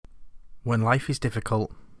When life is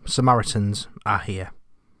difficult, Samaritans are here.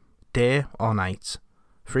 Day or night,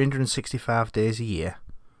 365 days a year.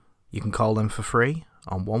 You can call them for free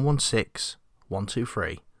on 116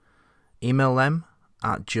 123. Email them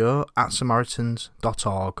at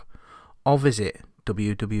joe@samaritans.org or visit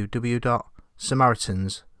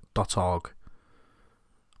www.samaritans.org.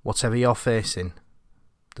 Whatever you're facing,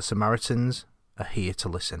 the Samaritans are here to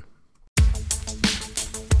listen.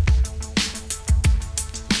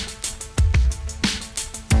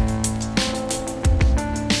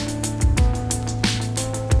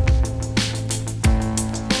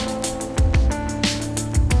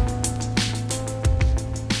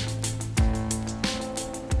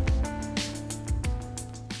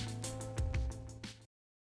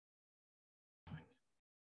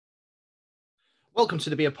 Welcome to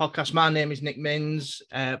the Beer Podcast. My name is Nick Minns.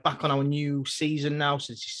 Back on our new season now,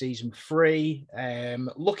 since it's season 3.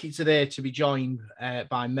 Lucky today to be joined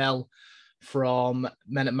by Mel from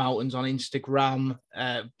Menagainstmountains on Instagram.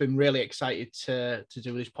 Been really excited to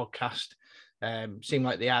do this podcast. Seemed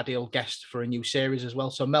like the ideal guest for a new series as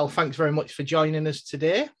well. So Mel, thanks very much for joining us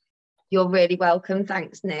today. You're really welcome.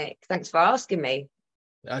 Thanks, Nick. Thanks for asking me.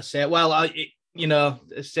 I came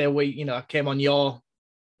on your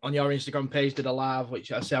Instagram page, did a live,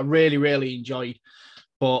 which I really enjoyed.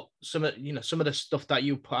 But some of the stuff that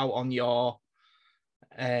you put out on your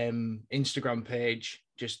Instagram page,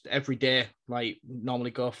 just every day, like normally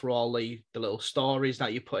go through all the little stories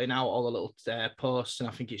that you're putting out, all the little posts, and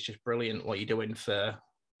I think it's just brilliant what you're doing for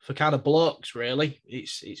kind of blokes. Really,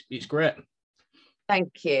 it's great.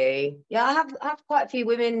 Thank you. Yeah, I have quite a few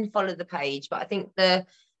women follow the page, but I think the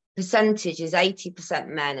percentage is 80%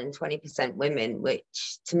 men and 20% women,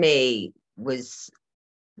 which to me was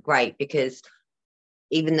great, because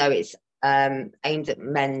even though it's aimed at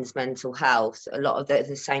men's mental health, a lot of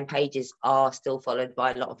the same pages are still followed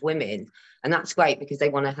by a lot of women, and that's great because they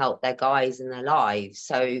want to help their guys in their lives.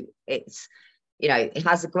 So it's, it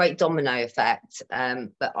has a great domino effect,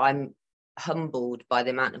 but I'm humbled by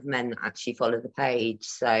the amount of men that actually follow the page.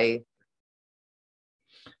 So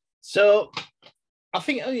I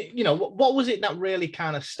think, what was it that really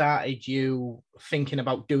kind of started you thinking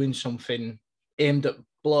about doing something aimed at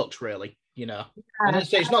blokes, really, And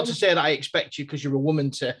it's not to say that I expect you, because you're a woman,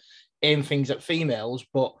 to aim things at females,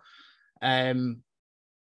 but what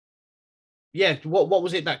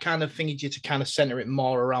was it that kind of thingy you to kind of center it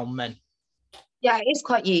more around men? Yeah, it is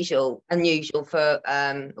quite unusual for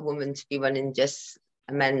a woman to be running just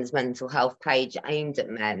a men's mental health page aimed at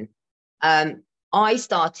men. I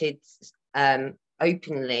started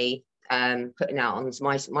openly putting out on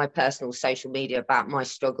my personal social media about my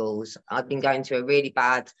struggles. I've been going through a really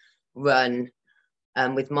bad run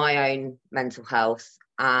with my own mental health,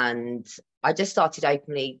 and I just started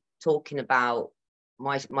openly talking about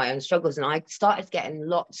my own struggles, and I started getting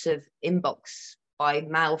lots of inbox by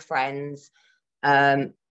male friends,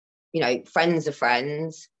 friends of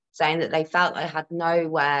friends, saying that they felt I had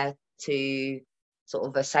nowhere to, sort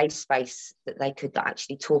of a safe space that they could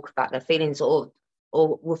actually talk about their feelings, or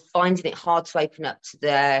were finding it hard to open up to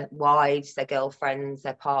their wives, their girlfriends,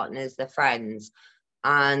 their partners, their friends.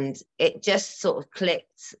 And it just sort of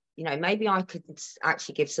clicked, maybe I could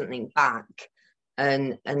actually give something back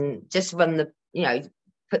and just put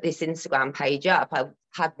this Instagram page up. I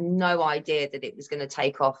had no idea that it was going to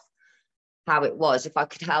take off how it was. If I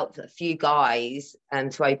could help a few guys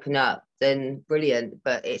to open up, then brilliant.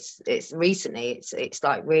 But it's recently it's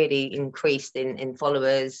like really increased in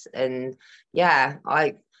followers. And yeah,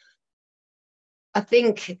 I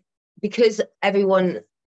think because everyone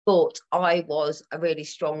thought I was a really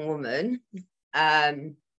strong woman,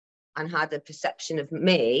 and had a perception of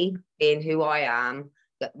me being who I am,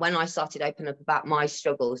 that when I started opening up about my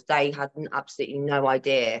struggles, they had absolutely no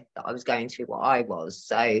idea that I was going through what I was.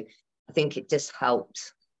 So I think it just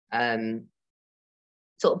helped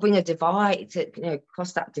sort of bring a divide, to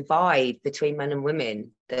cross that divide between men and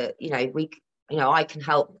women. That I can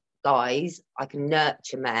help guys, I can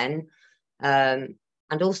nurture men, and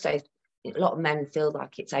also a lot of men feel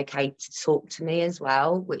like it's okay to talk to me as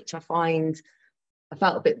well, which I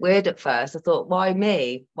felt a bit weird at first. I thought, why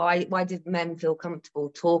me? Why did men feel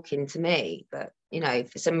comfortable talking to me? But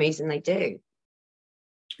for some reason they do.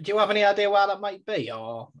 Do you have any idea why that might be,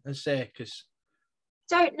 or because?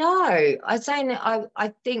 Don't know. I'm saying that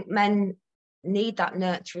I think men need that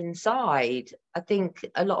nurturing side. I think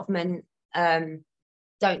a lot of men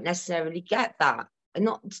don't necessarily get that, and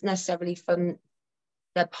not necessarily from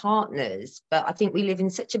their partners, but I think we live in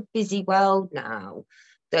such a busy world now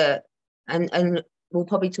that and we'll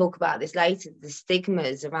probably talk about this later, the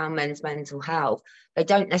stigmas around men's mental health. They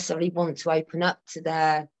don't necessarily want to open up to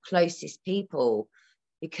their closest people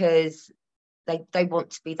because they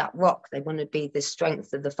want to be that rock. They want to be the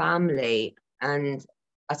strength of the family. And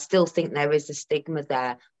I still think there is a stigma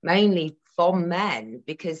there, mainly from men,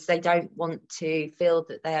 because they don't want to feel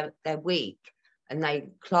that they're weak, and they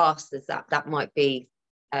class as that might be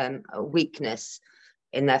a weakness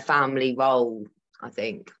in their family role, I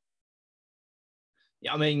think.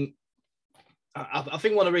 Yeah, I mean, I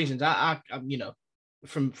think one of the reasons I you know,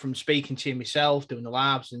 from speaking to you myself, doing the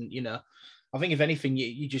labs, and you know, I think if anything,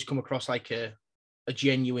 you just come across like a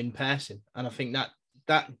genuine person, and I think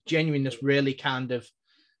that genuineness really kind of,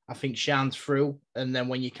 I think, shines through. And then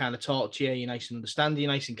when you kind of talk to you, you're nice and understanding,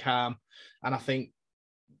 you're nice and calm, and I think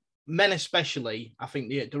men especially, I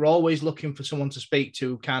think they're always looking for someone to speak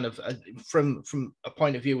to, kind of from a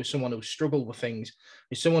point of view of someone who's struggled with things,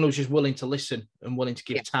 is someone who's just willing to listen and willing to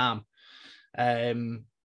give time.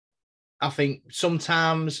 I think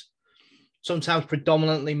sometimes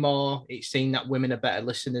predominantly more, it's seen that women are better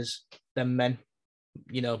listeners than men,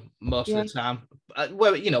 you know, most of the time.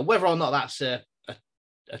 Whether, you know, whether or not that's a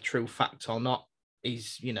true fact or not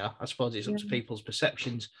is, you know, I suppose it's up to people's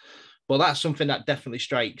perceptions. But that's something that definitely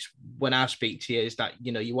strikes when I speak to you, is that,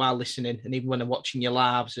 you know, you are listening. And even when I'm watching your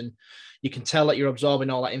lives, and you can tell that you're absorbing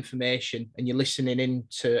all that information and you're listening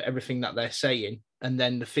into everything that they're saying, and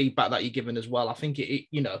then the feedback that you're giving as well. I think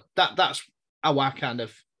you know, that's how I kind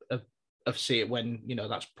of see it, when, you know,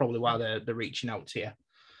 that's probably why they're reaching out to you.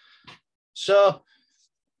 So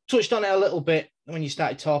touched on it a little bit when you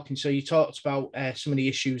started talking. So you talked about some of the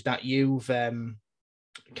issues that you've kind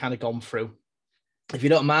of gone through. If you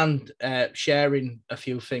don't mind sharing a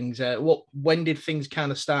few things, when did things kind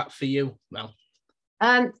of start for you, Mel?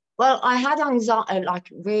 Well, I had anxiety,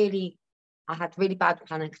 I had really bad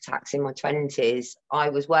panic attacks in my 20s. I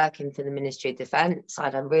was working for the Ministry of Defence. I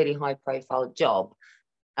had a really high profile job.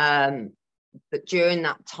 But during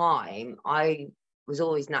that time, I was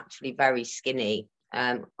always naturally very skinny.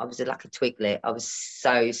 I was like a twiglet. I was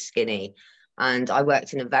so skinny. And I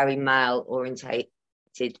worked in a very male orientated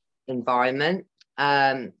environment.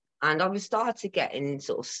 And I was started getting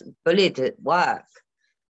sort of bullied at work.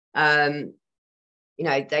 You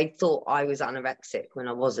know, they thought I was anorexic when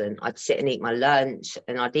I wasn't. I'd sit and eat my lunch,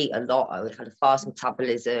 and I'd eat a lot. I had a fast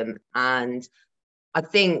metabolism. And I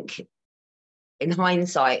think, in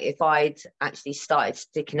hindsight, if I'd actually started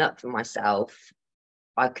sticking up for myself,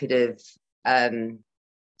 I could have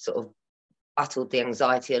sort of battled the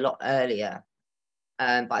anxiety a lot earlier.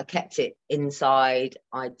 But I kept it inside.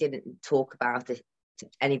 I didn't talk about it to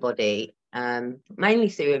anybody, mainly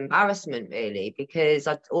through embarrassment, really, because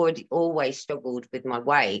I'd always struggled with my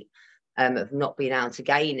weight, of not being able to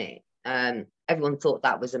gain it. Everyone thought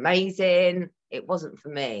that was amazing. It wasn't for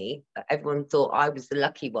me, but everyone thought I was the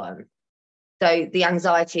lucky one. So the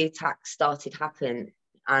anxiety attacks started happening,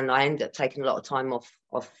 and I ended up taking a lot of time off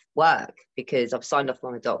work because I've signed off by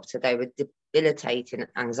my doctor. They were debilitating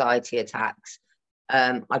anxiety attacks.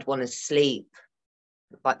 I'd want to sleep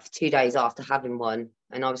like for 2 days after having one,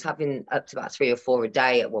 and I was having up to about 3 or 4 a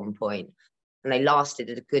day at one point, and they lasted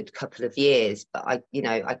a good couple of years. But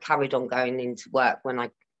I carried on going into work when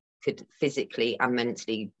I could physically and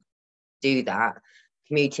mentally do that.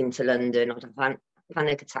 Commuting to London, I'd have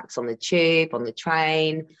panic attacks on the tube, on the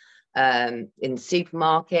train, in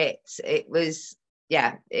supermarkets. It was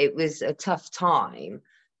a tough time.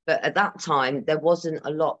 But at that time, there wasn't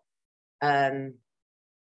a lot.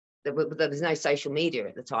 There was no social media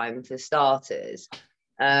at the time, for starters.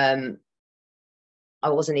 I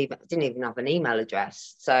didn't even have an email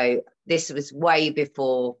address. So this was way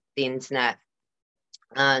before the internet.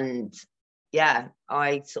 And yeah,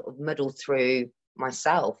 I sort of muddled through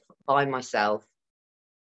by myself.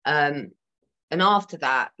 And after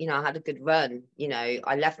that, you know, I had a good run. You know,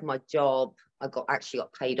 I left my job. I actually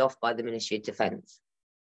got paid off by the Ministry of Defence,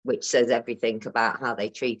 which says everything about how they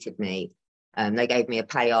treated me. They gave me a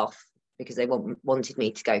payoff because they wanted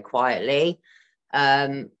me to go quietly.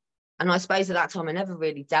 And I suppose at that time, I never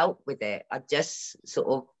really dealt with it. I just sort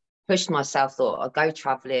of pushed myself, thought I'll go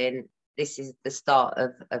traveling. This is the start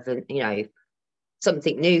of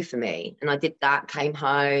something new for me. And I did that, came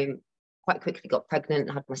home, quite quickly got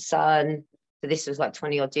pregnant, had my son. So this was like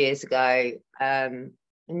 20 odd years ago. And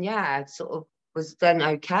yeah, sort of was then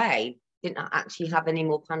okay. Didn't actually have any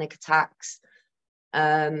more panic attacks.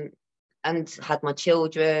 And had my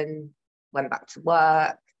children, went back to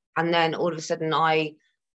work. And then all of a sudden I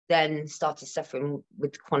then started suffering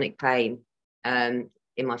with chronic pain in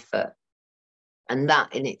my foot. And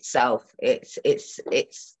that in itself, it's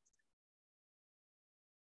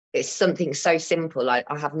it's something so simple. Like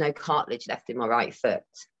I have no cartilage left in my right foot.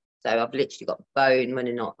 So I've literally got bone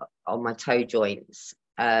running on my toe joints.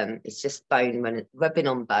 It's just bone rubbing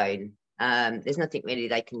on bone. There's nothing really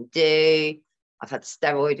they can do. I've had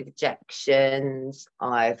steroid injections.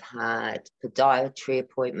 I've had podiatry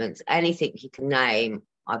appointments. Anything you can name,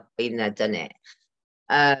 I've been there, done it.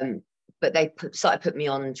 But they started putting me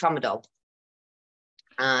on tramadol,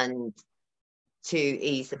 and to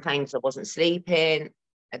ease the pain, so I wasn't sleeping.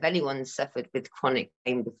 If anyone suffered with chronic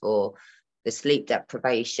pain before, the sleep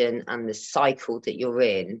deprivation and the cycle that you're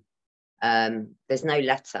in, there's no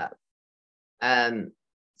let up.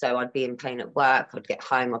 So I'd be in pain at work, I'd get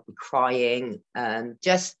home, I'd be crying,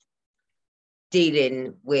 just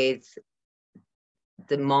dealing with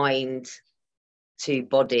the mind to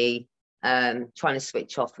body, trying to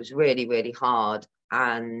switch off was really, really hard.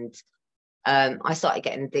 And I started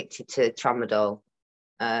getting addicted to tramadol.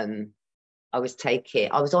 I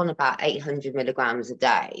was on about 800 milligrams a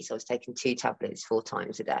day. So I was taking 2 tablets 4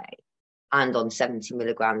 times a day, and on 70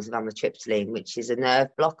 milligrams of amitriptyline, which is a nerve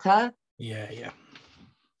blocker. Yeah.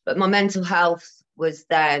 But my mental health was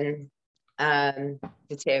then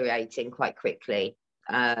deteriorating quite quickly.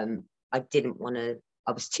 I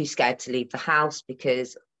was too scared to leave the house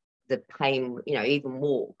because the pain, even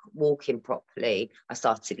walking properly, I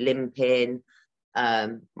started limping.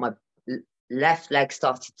 My left leg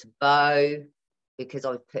started to bow because I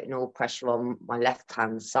was putting all pressure on my left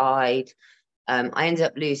hand side. I ended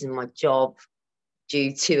up losing my job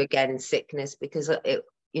due to, again, sickness, because I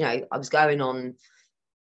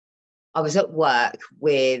was at work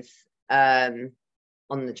with on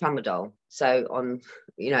the tramadol, so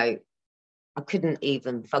I couldn't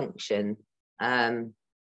even function. And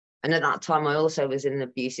at that time, I also was in an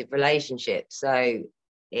abusive relationship, so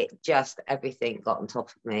it just, everything got on top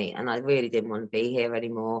of me, and I really didn't want to be here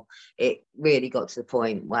anymore. It really got to the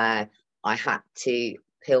point where I had to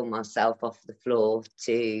peel myself off the floor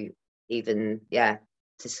to even, to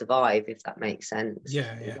survive, if that makes sense.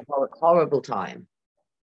 Yeah. It was a horrible time.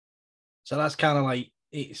 So that's kind of like,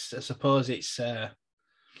 I suppose it's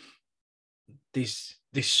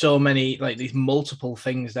there's so many, like, these multiple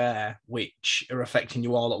things there which are affecting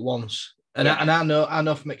you all at once. And I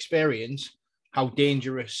know from experience how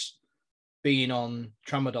dangerous being on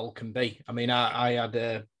tramadol can be. I mean, I had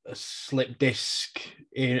a slip disc,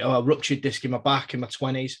 a ruptured disc in my back in my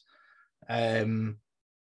 20s. And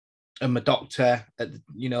my doctors at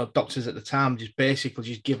the time just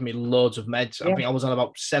basically give me loads of meds. I think I was on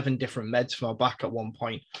about 7 different meds for my back at one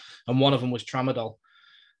point, and one of them was tramadol.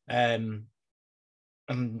 And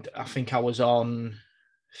I think I was on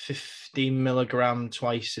 15 milligram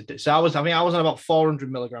twice a day. So I was on about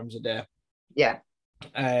 400 milligrams a day. Yeah.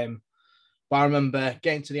 But I remember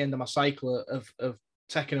getting to the end of my cycle of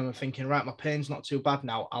taking them and thinking, right, my pain's not too bad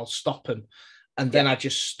now, I'll stop them. And then I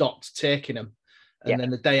just stopped taking them. And then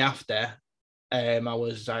the day after, I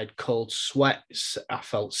had cold sweats, I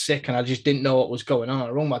felt sick, and I just didn't know what was going on. I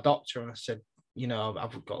rang my doctor and I said,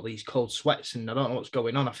 I've got these cold sweats and I don't know what's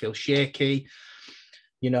going on. I feel shaky,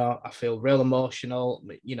 I feel real emotional,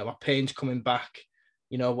 my pain's coming back,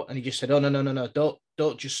 and he just said, oh, no,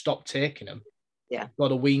 don't just stop taking them. Yeah. Got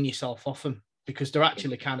to wean yourself off them, because they're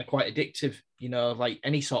actually kind of quite addictive, like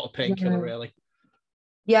any sort of painkiller, really.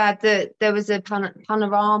 Yeah, there was a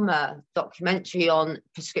Panorama documentary on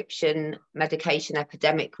prescription medication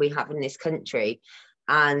epidemic we have in this country.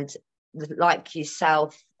 And like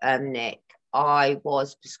yourself, Nick, I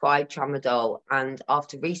was prescribed tramadol, and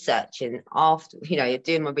after researching,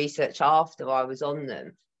 doing my research after I was on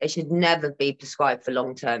them, they should never be prescribed for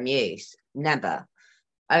long-term use. Never.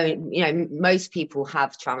 I mean, most people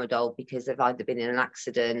have tramadol because they've either been in an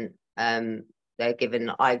accident, they're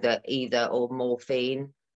given either or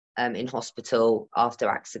morphine in hospital after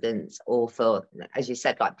accidents, or for, as you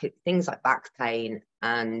said, like things like back pain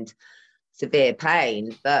and severe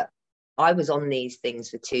pain. But I was on these things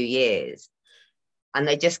for 2 years, and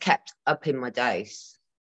they just kept upping my dose.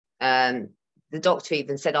 The doctor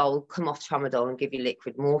even said, "I'll come off tramadol and give you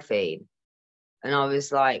liquid morphine." And I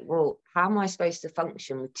was like, well, how am I supposed to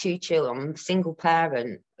function with 2 children? I'm a single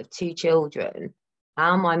parent of 2 children.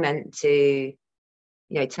 How am I meant to,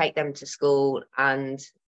 take them to school and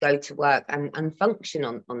go to work and function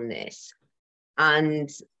on this? And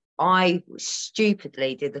I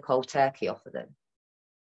stupidly did the cold turkey off of them.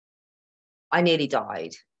 I nearly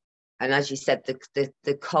died. And as you said,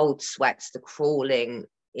 the cold sweats, the crawling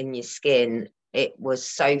in your skin, it was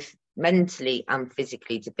so mentally and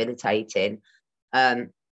physically debilitating.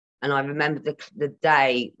 And I remember the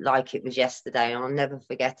day like it was yesterday, and I'll never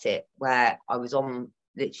forget it, where I was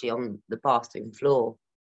literally on the bathroom floor,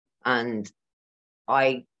 and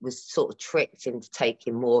I was sort of tricked into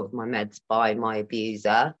taking more of my meds by my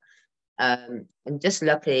abuser. And just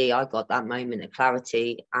luckily, I got that moment of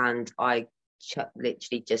clarity, and I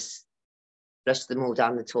literally just flushed them all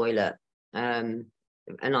down the toilet. And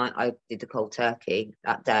I did the cold turkey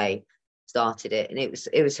that day, started it, and it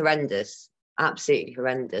was horrendous, absolutely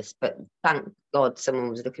horrendous. But thank God someone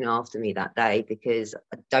was looking after me that day, because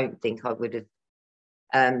I don't think I would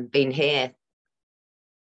have been here.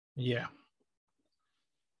 Yeah.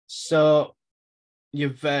 So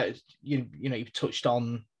you've you've touched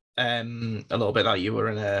on a little bit that you were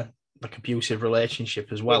in a like abusive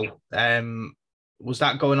relationship as well. Was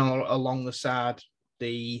that going on along the side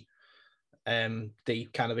the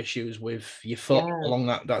kind of issues with your foot along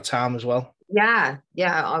that time as well? Yeah,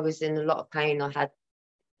 I was in a lot of pain. I had,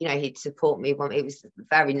 he'd support me. It was a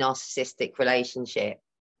very narcissistic relationship.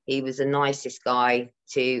 He was the nicest guy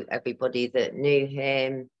to everybody that knew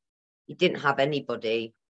him. He didn't have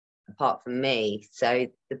anybody apart from me. So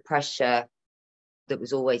the pressure that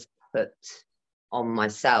was always put on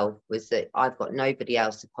myself was that I've got nobody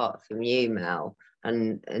else apart from you, Mel.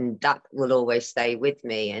 And that will always stay with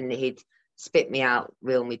me. And he'd spit me out,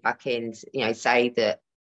 reel me back in, say that,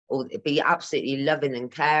 or be absolutely loving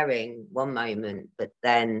and caring one moment, but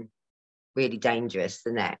then really dangerous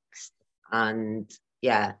the next. And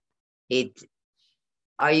yeah,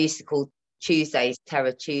 I used to call Tuesdays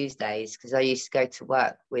Terror Tuesdays, because I used to go to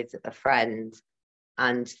work with a friend,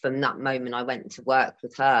 and from that moment I went to work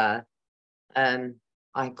with her.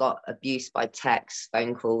 I got abused by text,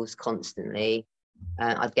 phone calls constantly.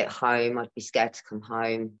 I'd get home, I'd be scared to come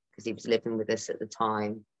home because he was living with us at the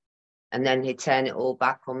time. And then he'd turn it all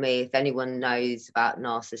back on me. If anyone knows about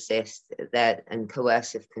narcissists and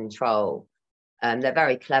coercive control, they're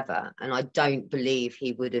very clever. And I don't believe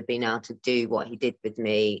he would have been able to do what he did with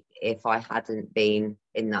me if I hadn't been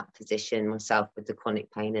in that position myself with the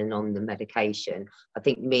chronic pain and on the medication. I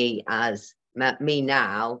think me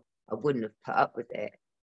now, I wouldn't have put up with it.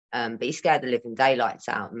 But he scared the living daylights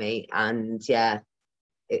out of me. And yeah,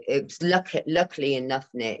 it was luckily enough,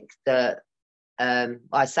 Nick, that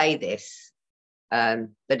I say this,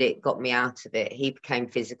 but it got me out of it. He became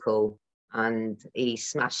physical, and he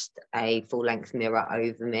smashed a full-length mirror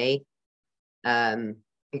over me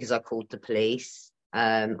because I called the police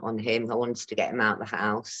on him. I wanted to get him out of the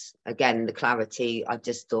house. Again, the clarity, I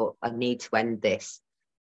just thought, I need to end this.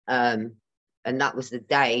 And that was the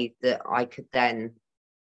day that I could then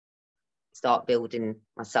start building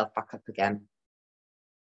myself back up again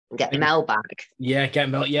and get Mel back. Yeah, get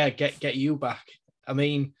Mel. Yeah, get you back. I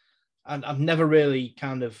mean, I've never really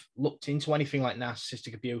kind of looked into anything like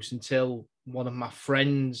narcissistic abuse until one of my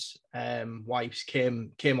friends' wives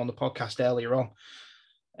came on the podcast earlier on,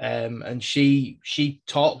 and she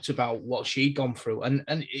talked about what she'd gone through,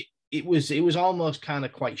 and it was almost kind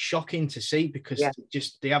of quite shocking to see, because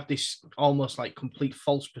they have this almost like complete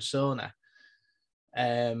false persona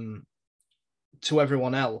to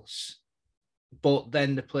everyone else, but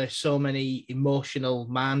then they play so many emotional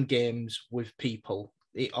mind games with people,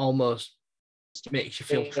 it almost makes you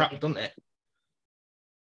feel trapped, doesn't it?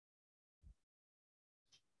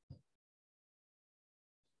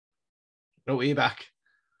 Oh, are you back?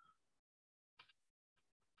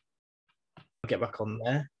 I'll get back on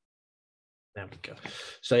there. There we go.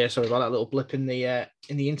 So yeah, sorry about that little blip in the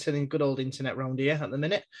internet, good old internet round here at the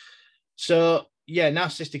minute. So yeah,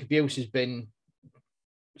 narcissistic abuse has been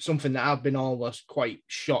something that I've been almost quite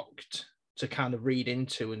shocked to kind of read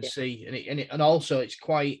into and see, and also it's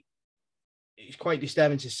quite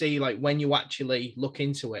disturbing to see, like, when you actually look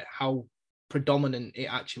into it, how predominant it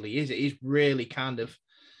actually is. It is really kind of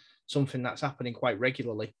something that's happening quite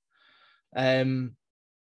regularly.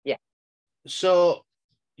 So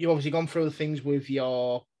you've obviously gone through the things with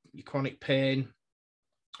your chronic pain.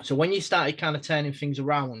 So when you started kind of turning things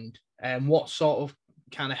around, what sort of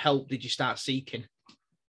kind of help did you start seeking?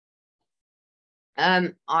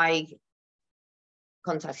 I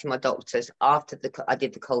contacted my doctors after I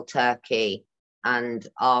did the cold turkey, and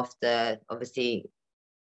after obviously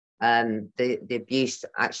the abuse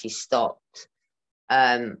actually stopped.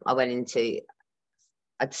 I'd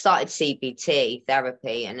started CBT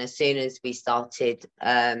therapy, and as soon as we started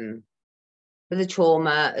for the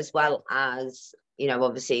trauma, as well as,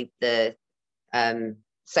 obviously the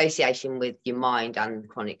association with your mind and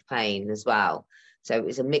chronic pain as well. So it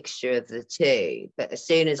was a mixture of the two. But as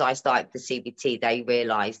soon as I started the CBT, they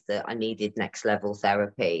realised that I needed next level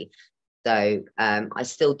therapy. So I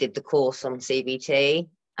still did the course on CBT,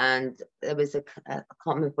 and there was I can't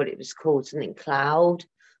remember what it was called, something Cloud,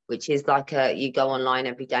 which is like you go online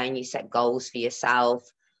every day and you set goals for yourself.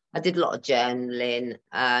 I did a lot of journaling,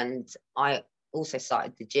 and I also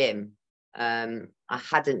started the gym. I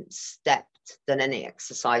hadn't done any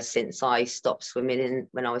exercise since I stopped swimming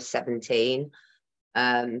when I was 17.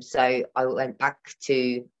 So I went back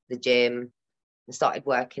to the gym and started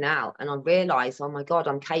working out, and I realized, oh my God,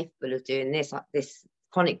 I'm capable of doing this. This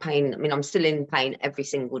chronic pain, I mean, I'm still in pain every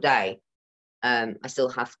single day. I still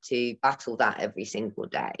have to battle that every single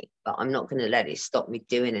day, but I'm not going to let it stop me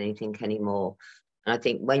doing anything anymore. And I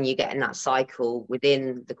think when you get in that cycle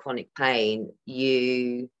within the chronic pain,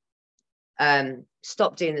 you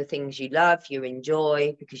stop doing the things you love, you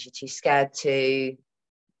enjoy, because you're too scared to.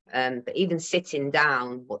 But even sitting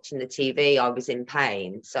down, watching the TV, I was in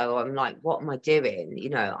pain. So I'm like, what am I doing? You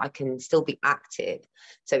know, I can still be active.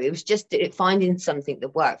 So it was just finding something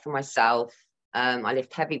that worked for myself. I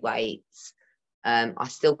lift heavy weights. I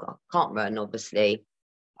still can't run, obviously.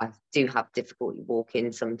 I do have difficulty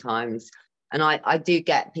walking sometimes. And I do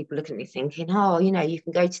get people looking at me thinking, oh, you know, you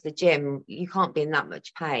can go to the gym, you can't be in that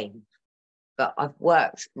much pain. But I've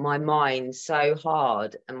worked my mind so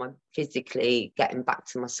hard, and my physically getting back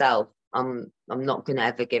to myself. I'm not going to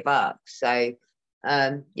ever give up. So,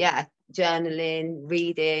 yeah, journaling,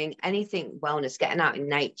 reading, anything wellness, getting out in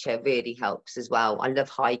nature really helps as well. I love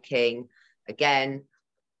hiking. Again,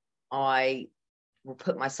 I will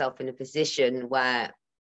put myself in a position where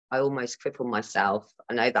I almost cripple myself.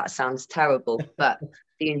 I know that sounds terrible, but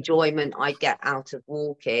the enjoyment I get out of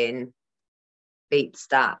walking beats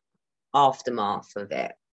that aftermath of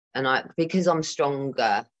it. And because I'm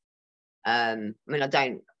stronger, I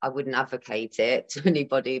mean, I wouldn't advocate it to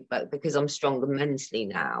anybody, but because I'm stronger mentally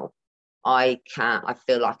now, I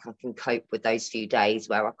feel like I can cope with those few days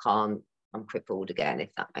where I'm crippled again,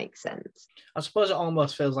 if that makes sense. I suppose it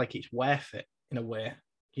almost feels like it's worth it in a way.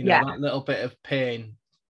 You know, Yeah. that little bit of pain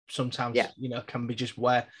sometimes, Yeah. you know, can be just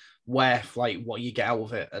worth like what you get out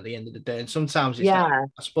of it at the end of the day. And sometimes it's Yeah. like,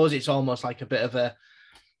 I suppose it's almost like a bit of a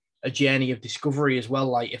journey of discovery as well.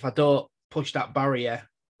 Like if I don't push that barrier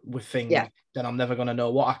with things, Yeah. then I'm never going to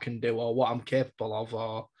know what I can do or what I'm capable of,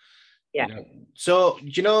 or Yeah. you know. So do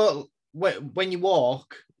you know when you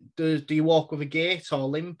walk, do you walk with a gait or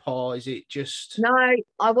limp, or is it just? No,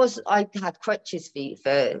 I had crutches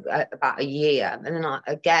for about a year, and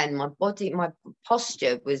then my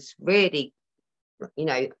posture was really, you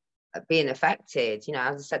know, being affected. You know,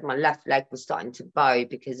 as I said, my left leg was starting to bow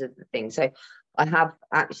because of the thing. So I have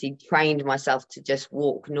actually trained myself to just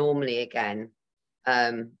walk normally again.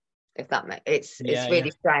 If that makes it's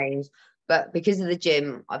really strange, but because of the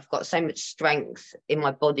gym, I've got so much strength in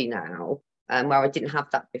my body now, where I didn't have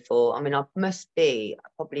that before. I mean, I must be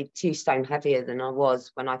probably 2 stone heavier than I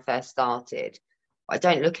was when I first started. I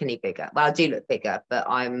don't look any bigger. Well, I do look bigger, but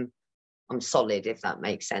I'm solid, if that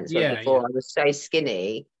makes sense. Where before I was so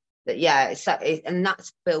skinny that and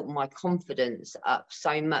that's built my confidence up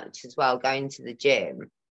so much as well, going to the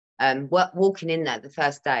gym. Walking in there the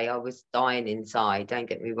first day, I was dying inside, don't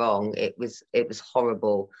get me wrong, it was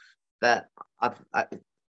horrible, but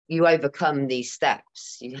you overcome these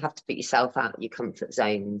steps. You have to put yourself out of your comfort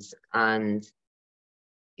zones, and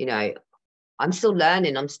you know, I'm still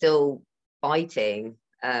learning, I'm still fighting.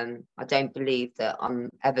 I don't believe that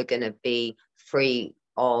I'm ever going to be free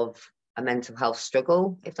of a mental health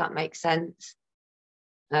struggle, if that makes sense.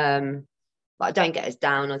 But I don't get as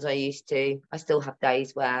down as I used to. I still have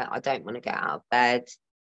days where I don't want to get out of bed.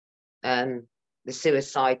 The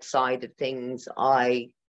suicide side of things, I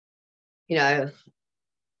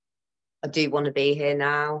do want to be here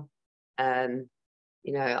now. You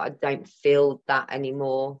know, I don't feel that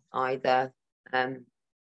anymore either. But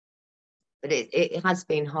it has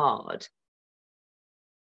been hard.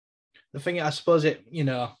 The thing, I suppose it, you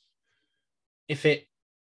know, if it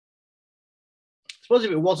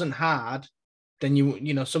wasn't hard, then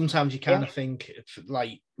you know, sometimes you kind of think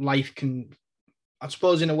like life can, I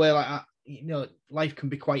suppose in a way like that, you know, life can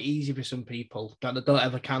be quite easy for some people that they don't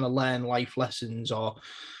ever kind of learn life lessons, or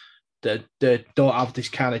they don't have this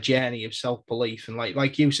kind of journey of self-belief. And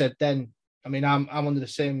like you said then, I mean, I'm under the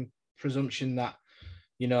same presumption that,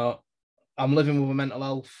 you know, I'm living with a mental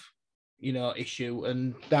health, you know, issue,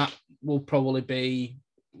 and that will probably be,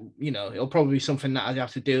 you know, it'll probably be something that I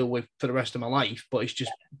have to deal with for the rest of my life. But it's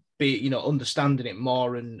just you know, understanding it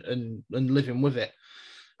more and living with it.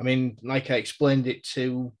 I mean, like I explained it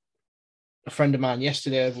to a friend of mine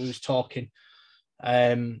yesterday, we was talking,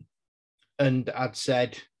 and I'd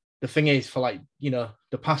said the thing is, for like, you know,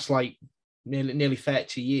 the past like nearly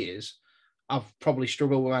 30 years, I've probably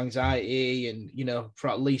struggled with anxiety, and you know,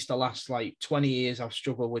 for at least the last like 20 years, I've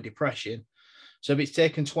struggled with depression. So if it's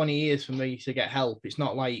taken 20 years for me to get help, it's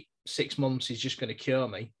not like 6 months is just going to cure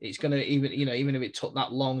me. It's going to, even, you know, even if it took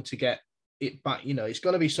that long to get it back. You know, it's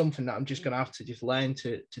going to be something that I'm just going to have to just learn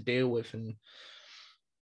to deal with. And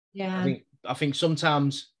yeah, I think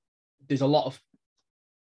sometimes there's a lot of,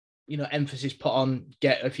 you know, emphasis put on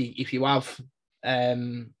if you have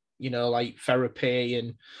you know, like therapy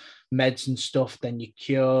and meds and stuff, then you're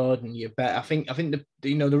cured and you're better. I think the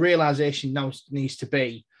you know, the realization now needs to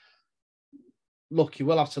be, look, you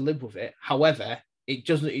will have to live with it. However, it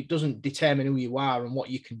doesn't determine who you are and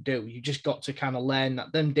what you can do. You just got to kind of learn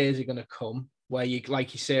that them days are going to come where you,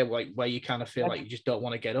 like you say, like where you kind of feel like you just don't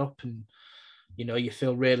want to get up and, you know, you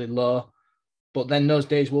feel really low. But then those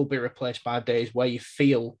days will be replaced by days where you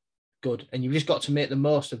feel good, and you've just got to make the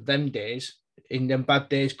most of them days. In them bad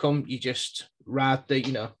days come, you just ride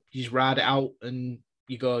it out and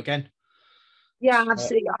you go again. yeah,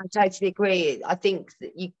 absolutely. I totally agree. I think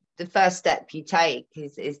that the first step you take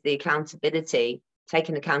is the accountability,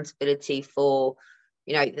 taking accountability for,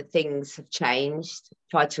 you know, that things have changed,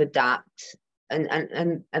 try to adapt,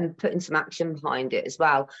 and putting some action behind it as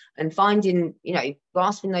well, and finding, you know,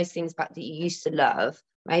 grasping those things back that you used to love,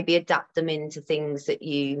 maybe adapt them into things that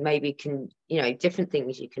you maybe can, you know, different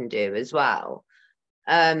things you can do as well.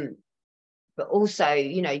 But also,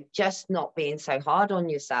 you know, just not being so hard on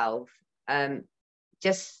yourself.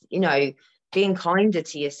 Just, you know, being kinder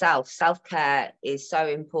to yourself. Self-care is so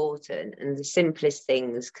important, and the simplest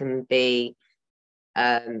things can be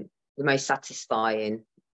the most satisfying,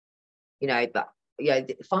 you know. But you know,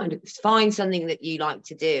 find something that you like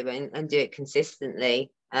to do and do it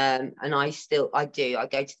consistently. And I go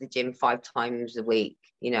to the gym 5 times a week,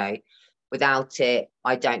 you know. Without it,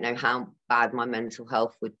 I don't know how bad my mental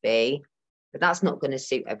health would be, but that's not going to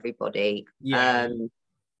suit everybody. Yeah.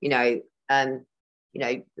 You know, you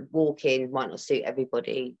know, walking might not suit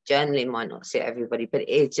everybody, journaling might not suit everybody, but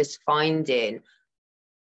it's just finding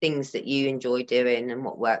things that you enjoy doing and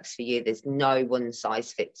what works for you. There's no one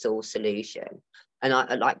size fits all solution. And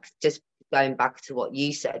I like, just going back to what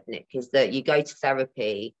you said, Nick, is that you go to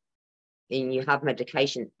therapy and you have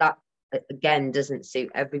medication that, again, doesn't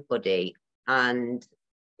suit everybody. And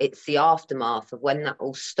it's the aftermath of when that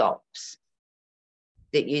all stops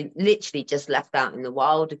that you literally just left out in the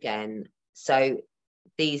wild again. So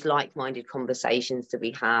these like-minded conversations that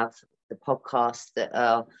we have, the podcasts that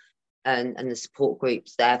are, and the support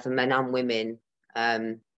groups there for men and women,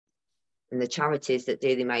 and the charities that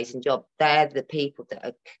do the amazing job, they're the people that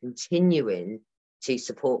are continuing to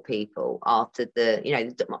support people after the, you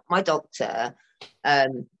know, my doctor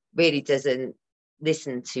really doesn't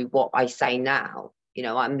listen to what I say now. You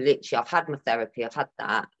know, I've had my therapy, I've had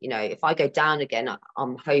that. You know, if I go down again,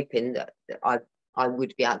 I'm hoping that I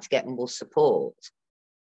would be able to get more support.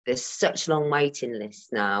 There's such long waiting lists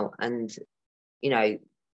now, and, you know,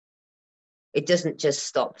 it doesn't just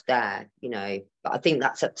stop there, you know. But I think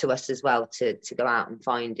that's up to us as well to go out and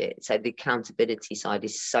find it. So the accountability side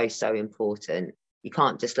is so important. You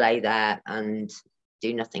can't just lay there and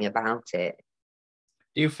do nothing about it.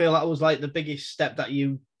 Do you feel that was like the biggest step that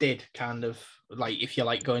you did, kind of like, if you're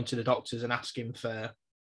like going to the doctors and asking for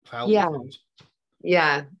help Yeah, with things?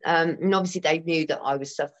 yeah. And obviously they knew that I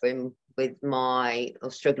was suffering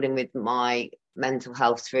or struggling with my mental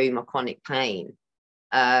health through my chronic pain.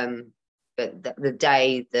 But the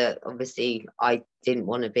day that obviously I didn't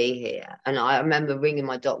want to be here, and I remember ringing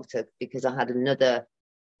my doctor because I had another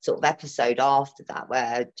sort of episode after that where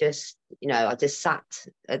I just sat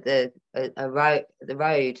at the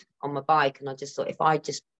road on my bike, and I just thought, if I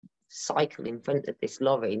just cycle in front of this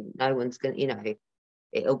lorry, no one's going to, you know,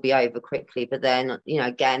 it'll be over quickly. But then, you know,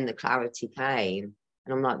 again, the clarity came,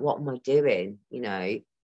 and I'm like, what am I doing? You know,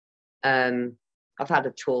 I've had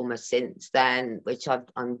a trauma since then, which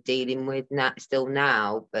I'm dealing with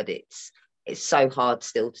now, but it's so hard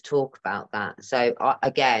still to talk about that. So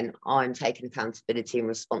I'm taking accountability and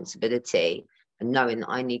responsibility and knowing that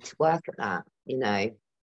I need to work at that, you know.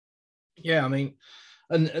 Yeah, I mean,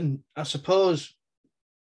 and I suppose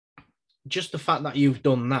just the fact that you've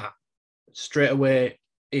done that straight away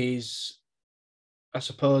is, I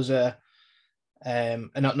suppose, an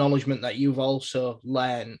acknowledgement that you've also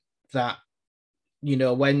learned that, you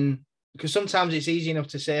know, because sometimes it's easy enough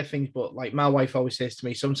to say things, but like my wife always says to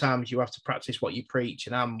me, sometimes you have to practice what you preach.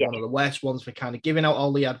 And I'm one of the worst ones for kind of giving out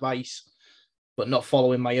all the advice, but not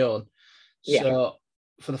following my own. Yeah. So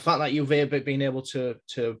for the fact that you've been able to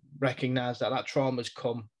recognize that trauma's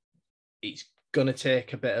come, it's going to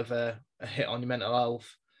take a bit of a hit on your mental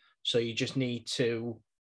health. So you just need to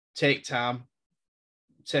take time,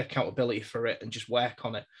 take accountability for it, and just work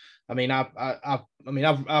on it. I mean,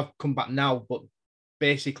 I've come back now, but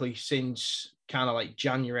basically since kind of like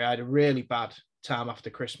January, I had a really bad time after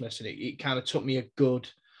Christmas, and it kind of took me a good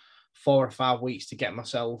 4 or 5 weeks to get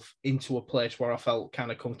myself into a place where I felt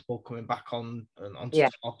kind of comfortable coming back on and onto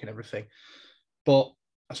talk and everything. But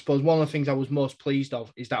I suppose one of the things I was most pleased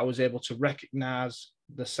of is that I was able to recognize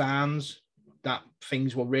the signs that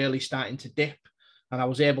things were really starting to dip, and I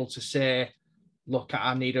was able to say, look,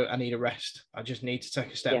 I need a rest. I just need to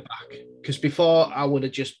take a step back. Because before I would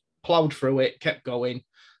have just plowed through it, kept going,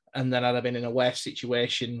 and then I'd have been in a worse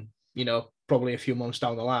situation, you know, probably a few months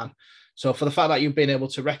down the line. So for the fact that you've been able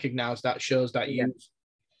to recognize that shows that you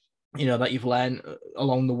know, that you've learned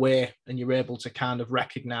along the way, and you're able to kind of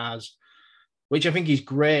recognize, which I think is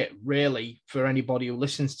great, really, for anybody who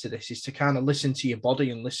listens to this, is to kind of listen to your body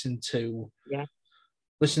and listen to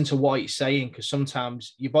what it's saying, because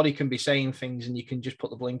sometimes your body can be saying things and you can just put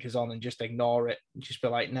the blinkers on and just ignore it and just be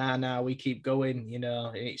like, nah, we keep going. You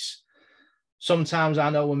know, it's sometimes,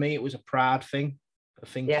 I know with me, it was a pride thing of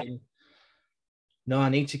thinking, no, I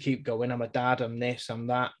need to keep going. I'm a dad, I'm this, I'm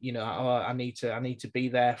that, you know, I need to be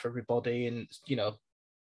there for everybody. And, you know,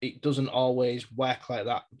 it doesn't always work like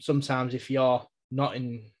that. Sometimes if you're not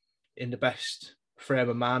in the best frame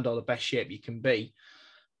of mind or the best shape you can be,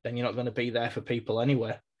 then you're not going to be there for people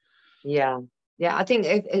anyway. Yeah. I think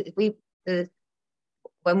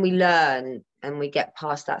when we learn and we get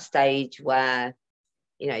past that stage where,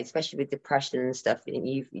 you know, especially with depression and stuff,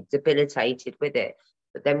 you're debilitated with it.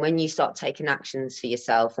 But then when you start taking actions for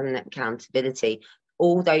yourself and accountability,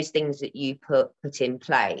 all those things that you put in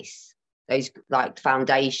place, those like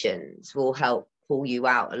foundations, will help pull you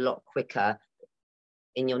out a lot quicker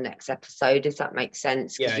in your next episode, if that makes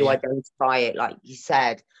sense, because you identify it, like you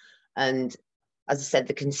said. And as I said,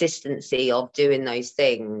 the consistency of doing those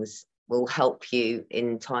things will help you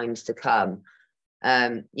in times to come.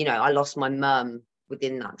 You know, I lost my mum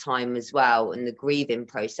within that time as well, and the grieving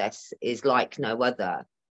process is like no other.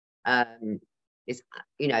 Is,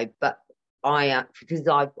 you know, but because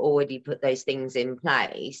I've already put those things in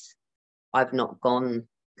place, I've not gone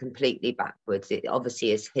completely backwards. It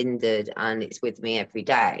obviously is hindered and it's with me every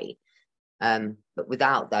day. But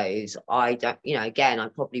without those, I don't, you know, again, I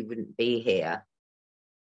probably wouldn't be here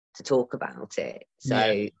to talk about it.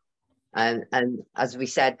 So, and as we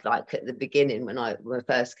said, like at the beginning, when I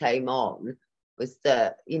first came on, was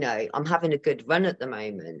that, you know, I'm having a good run at the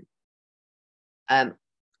moment.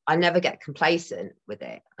 I never get complacent with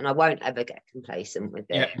it, and I won't ever get complacent with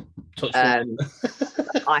it.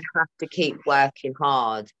 I have to keep working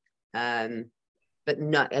hard. But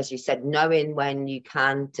no, as you said, knowing when you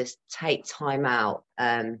can just take time out.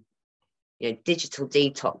 You know, digital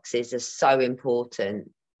detoxes are so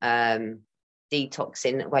important.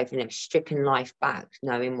 Detoxing away from, you know, stripping life back,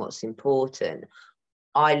 knowing what's important.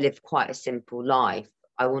 I live quite a simple life.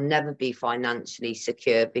 I will never be financially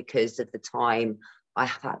secure because of the time I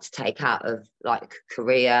have had to take out of like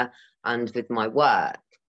career and with my work,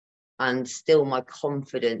 and still my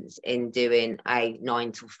confidence in doing a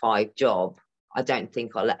 9 to 5 job, I don't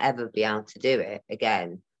think I'll ever be able to do it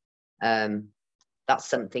again. That's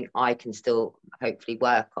something I can still hopefully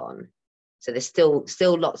work on. So there's still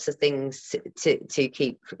lots of things to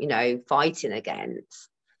keep, you know, fighting against.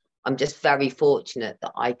 I'm just very fortunate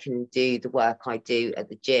that I can do the work I do at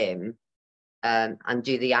the gym, and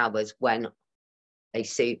do the hours when they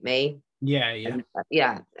suit me. And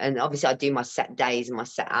obviously I do my set days and my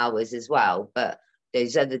set hours as well, but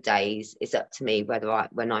those other days, it's up to me whether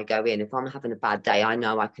when I go in, if I'm having a bad day, I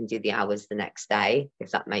know I can do the hours the next day,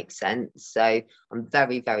 if that makes sense. So I'm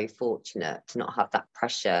very, very fortunate to not have that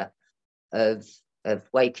pressure of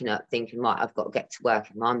waking up thinking, right, I've got to get to work.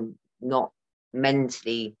 If I'm not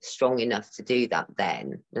mentally strong enough to do that,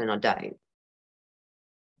 then I don't.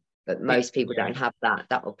 But most people don't have that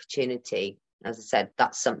opportunity. As I said,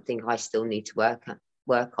 that's something I still need to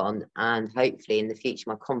work on, and hopefully in the future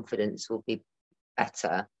my confidence will be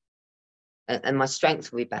better, and my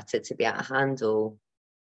strength will be better to be able to handle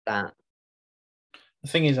that. The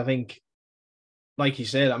thing is, I think, like you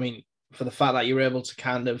said, I mean, for the fact that you're able to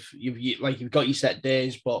kind of, you've got your set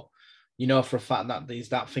days, but you know for a fact that there's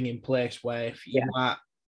that thing in place where if you are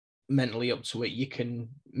mentally up to it, you can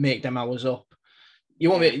make them hours up.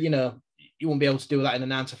 You won't be, you know, you won't be able to do that in a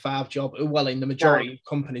 9 to 5 job. Well, in the majority of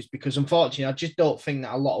companies, because unfortunately, I just don't think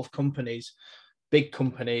that a lot of companies, big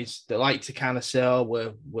companies, they like to kind of say, oh,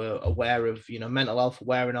 we're aware of, you know, mental health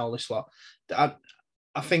aware and all this lot. I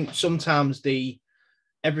think sometimes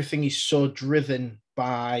everything is so driven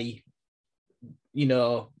by, you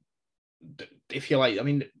know, if you like, I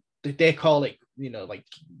mean, they call it, you know, like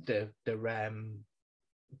the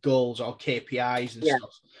goals or KPIs and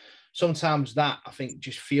stuff. Sometimes that, I think,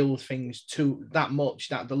 just fuels things too that much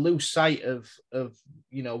that they lose sight of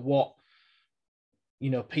you know what you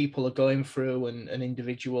know, people are going through, and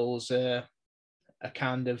individuals are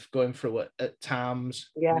kind of going through at times.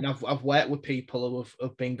 Yeah. I mean, I've worked with people who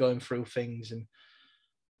have been going through things, and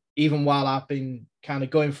even while I've been kind of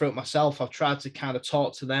going through it myself, I've tried to kind of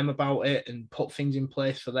talk to them about it and put things in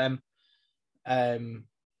place for them. But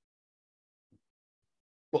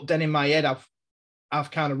then in my head,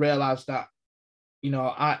 I've kind of realised that, you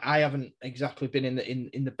know, I haven't exactly been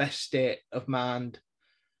in the best state of mind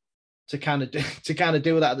to kind of do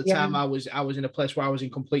that at the time. I was in a place where I was in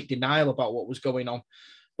complete denial about what was going on,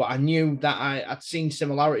 but I knew that I'd seen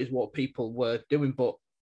similarities what people were doing. But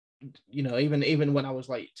you know, even when I was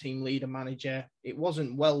like team leader, manager, it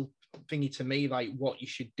wasn't well thingy to me like what you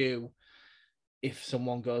should do if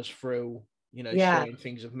someone goes through, you know, showing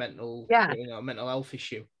things of mental health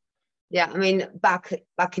issue. Yeah, I mean, back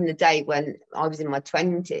in the day when I was in my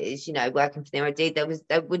 20s, you know, working for the MOD,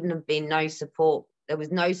 there wouldn't have been no support. There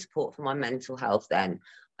was no support for my mental health then.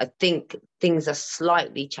 I think things are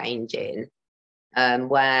slightly changing,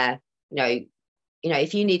 where you know,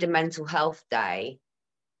 if you need a mental health day,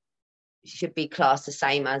 it should be classed the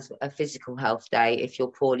same as a physical health day. If you're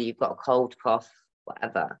poorly, you've got a cold, cough,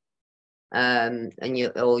 whatever, and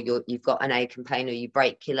you've got an ache and pain, or you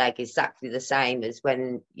break your leg, exactly the same as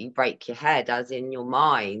when you break your head, as in your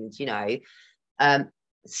mind. You know,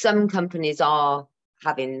 some companies are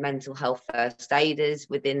having mental health first aiders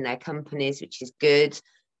within their companies, which is good,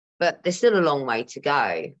 but there's still a long way to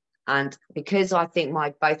go. And because I think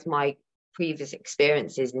both my previous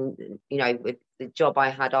experiences, and you know, with the job I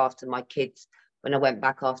had after my kids, when I went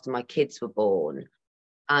back after my kids were born,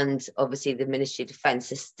 and obviously the Ministry of Defence,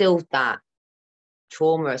 there's still that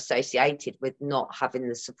trauma associated with not having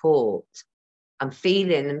the support and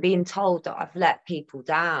feeling and being told that I've let people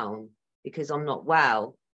down because I'm not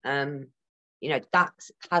well. You know, that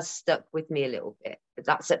has stuck with me a little bit, but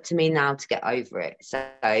that's up to me now to get over it. So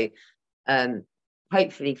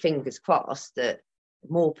hopefully, fingers crossed, that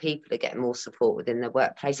more people are getting more support within their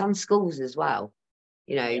workplace and schools as well.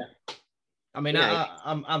 You know, I mean,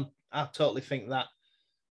 I totally think that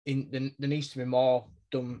there needs to be more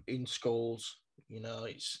done in schools. You know,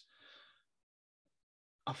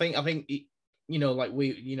 I think you know, like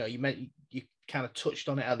you kind of touched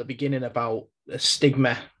on it at the beginning about a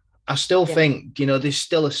stigma. I still think, you know, there's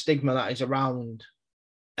still a stigma that is around,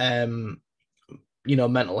 you know,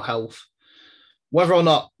 mental health. Whether or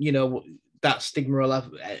not, you know, that stigma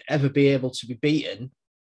will ever be able to be beaten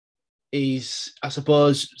is, I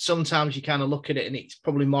suppose, sometimes you kind of look at it and it's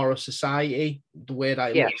probably more of society, the way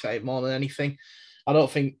that it looks at it more than anything. I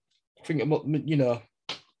don't think, you know,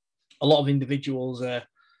 a lot of individuals are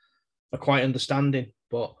quite understanding,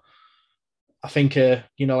 but I think, you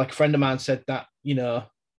know, like a friend of mine said that, you know,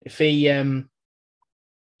 if he didn't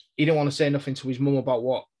want to say nothing to his mum about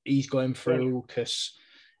what he's going through, because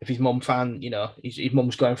if his mum found, you know, his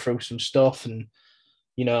mum's going through some stuff, and,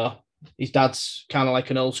 you know, his dad's kind of like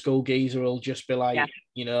an old school geezer who'll just be like,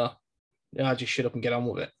 you know, I just shut up and get on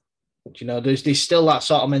with it. You know, there's still that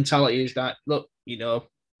sort of mentality, is that, look, you know,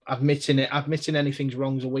 admitting anything's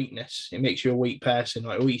wrong is a weakness. It makes you a weak person,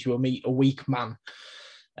 like it makes you a weak man.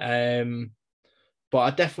 But I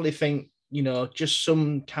definitely think, you know, just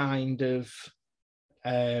some kind of,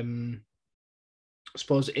 I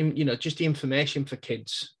suppose, you know, just the information for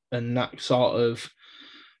kids, and that sort of,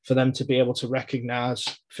 for them to be able to recognize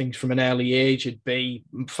things from an early age would be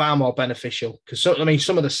far more beneficial. Because, I mean,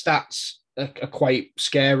 some of the stats are quite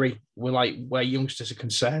scary where youngsters are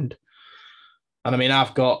concerned. And I mean,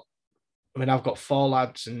 I've got 4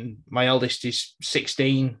 lads, and my eldest is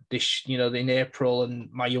 16 this, you know, in April, and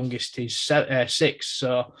my youngest is 6.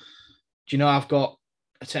 So, you know, I've got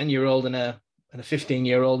a 10-year-old and a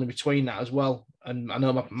 15-year-old in between that as well. And I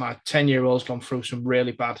know my 10-year-old's gone through some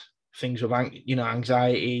really bad things with, you know,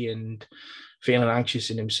 anxiety and feeling anxious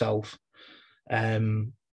in himself.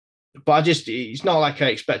 But it's not like I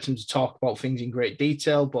expect him to talk about things in great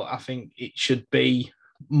detail, but I think it should be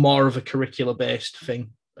more of a curricular-based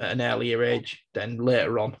thing at an earlier age than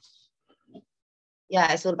later on.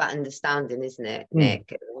 Yeah, it's all about understanding, isn't it,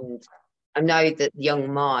 Nick? And I know that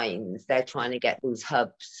young minds, they're trying to get these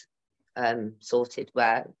hubs sorted,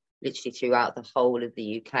 where literally throughout the whole of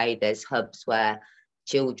the UK, there's hubs where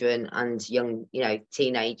children and young, you know,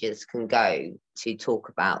 teenagers can go to talk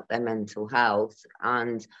about their mental health.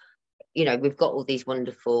 And, you know, we've got all these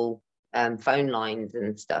wonderful phone lines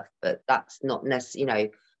and stuff, but that's not necessarily, you know,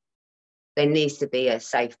 there needs to be a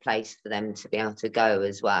safe place for them to be able to go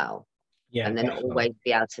as well. Yeah, and then always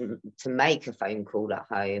be able to make a phone call at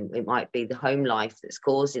home. It might be the home life that's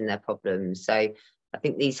causing their problems. So I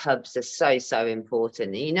think these hubs are so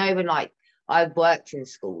important. And, you know, when like I've worked in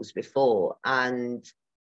schools before, and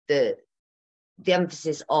the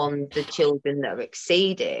emphasis on the children that are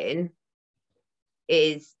exceeding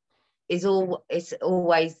is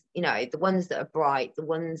always, you know, the ones that are bright, the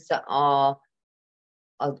ones that are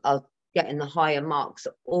getting the higher marks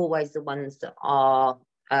are always the ones that are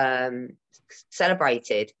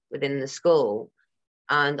celebrated within the school.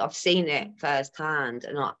 And I've seen it firsthand.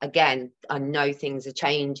 And I know things are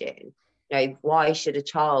changing. You know, why should a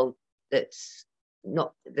child that's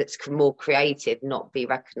more creative not be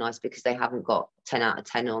recognised because they haven't got 10 out of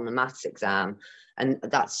 10 on the maths exam? And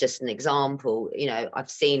that's just an example. You know,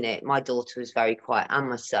 I've seen it. My daughter was very quiet, and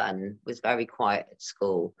my son was very quiet at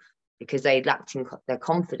school because they lacked in their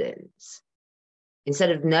confidence.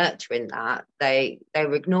 Instead of nurturing that, they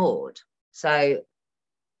were ignored. So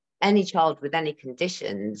any child with any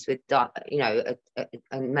conditions, with, you know,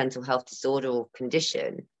 a mental health disorder or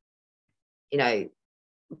condition, you know,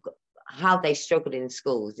 how they struggle in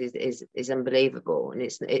schools is unbelievable, and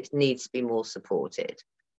it needs to be more supported.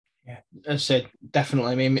 Yeah, I said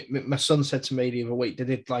definitely. I mean, my son said to me the other week they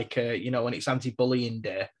did like you know, when it's anti-bullying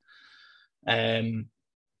day, and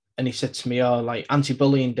he said to me, "Oh, like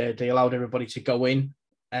anti-bullying day, they allowed everybody to go in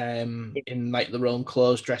like their own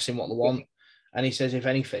clothes, dressing what they want." And he says, if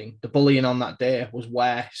anything, the bullying on that day was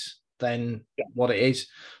worse than what it is.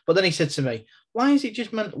 But then he said to me, why is it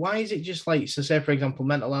just like, so say, for example,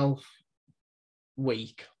 mental health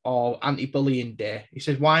week or anti-bullying day? He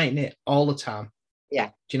says, why ain't it all the time? Yeah.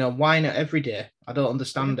 Do you know, why not every day? I don't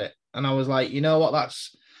understand it. And I was like, you know what,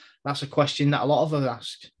 that's a question that a lot of us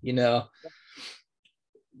ask, you know.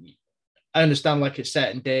 I understand like at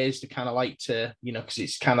certain days they kind of like to, you know, because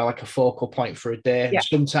it's kind of like a focal point for a day. Yeah. And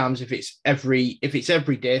sometimes if it's every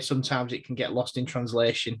day, sometimes it can get lost in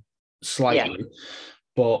translation slightly. Yeah.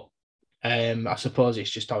 But I suppose it's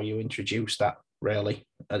just how you introduce that, really,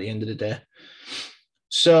 at the end of the day.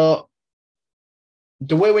 So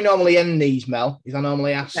the way we normally end these, Mel, is I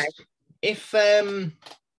normally ask if you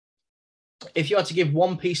had to give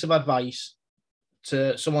one piece of advice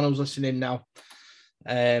to someone who's listening now,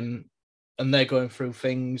 and they're going through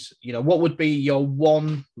things, you know, what would be your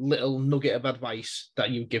one little nugget of advice that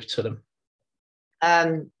you give to them?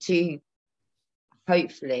 To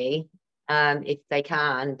hopefully, if they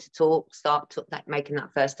can, to start making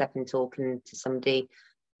that first step in talking to somebody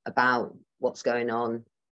about what's going on.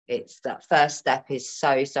 It's that first step is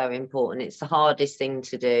so important. It's the hardest thing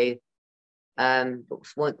to do, but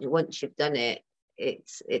once you've done it,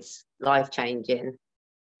 it's life-changing.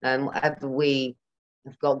 Whatever we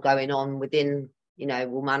have got going on within, you know,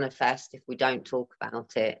 will manifest if we don't talk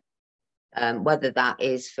about it, whether that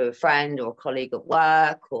is for a friend or a colleague at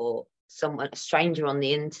work or a stranger on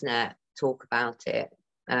the internet. Talk about it,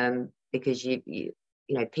 because you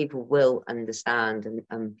know, people will understand,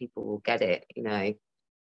 and people will get it, you know.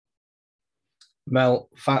 Mel,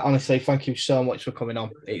 honestly, thank you so much for coming on.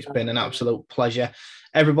 It's been an absolute pleasure.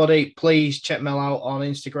 Everybody, please check Mel out on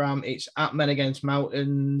Instagram. It's at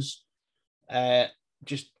Menagainstmountains.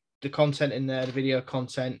 Just the content in there, the video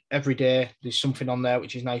content every day. There's something on there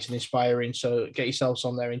which is nice and inspiring. So get yourselves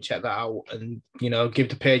on there and check that out, and, you know, give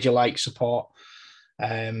the page a like, support.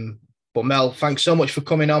 But Mel, thanks so much for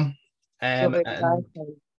coming on. And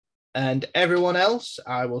everyone else,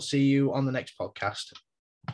 I will see you on the next podcast.